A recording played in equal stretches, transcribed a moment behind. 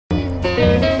I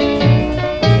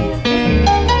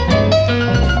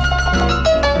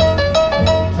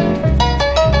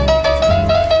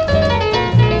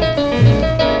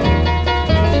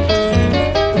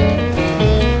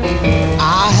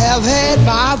have had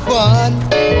my fun.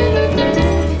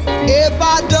 If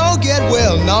I don't get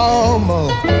well no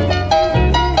more,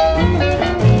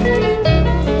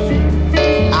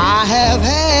 I have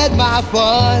had my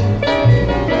fun.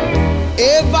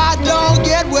 If I don't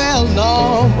get well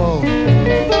no more,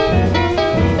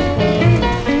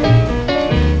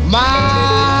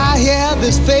 my health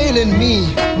is failing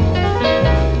me,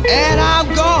 and I'm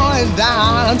going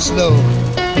down slow.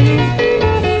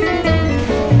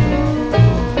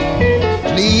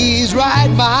 Please write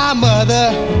my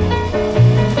mother,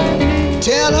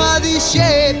 tell her the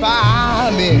shape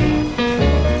I'm in.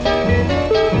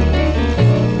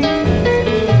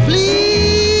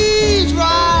 Please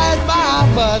write my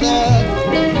mother,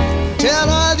 tell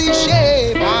her the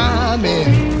shape I'm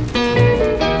in.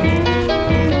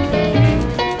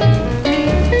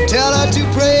 Tell her to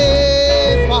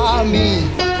pray for me,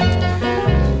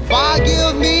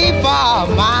 forgive me for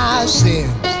my sins.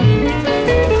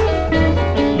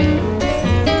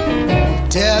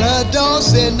 Tell her don't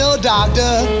send no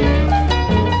doctor,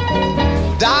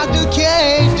 doctor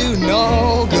can't do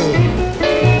no good.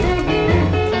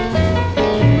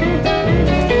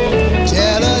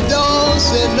 Tell her don't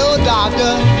send no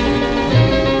doctor,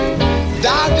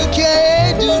 doctor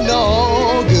can't do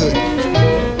no good.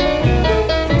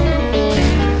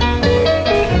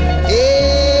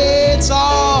 It's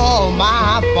all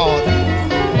my fault,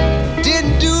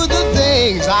 didn't do the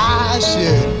things I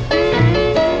should.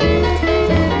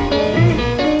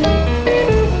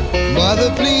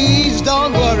 Mother, please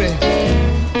don't worry,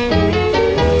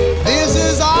 this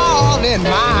is all in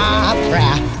my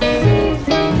pride.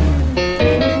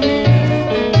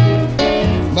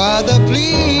 Mother,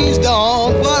 please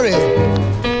don't worry,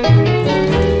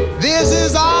 this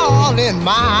is all in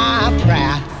my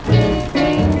pride.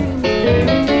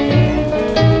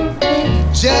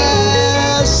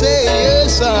 Just say your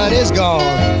son is gone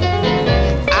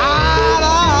out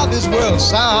of this world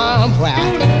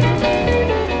somewhere.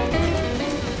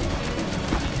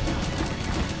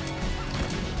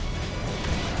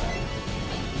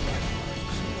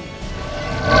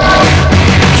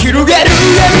広がる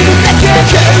闇の中、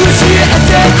交し合っ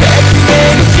て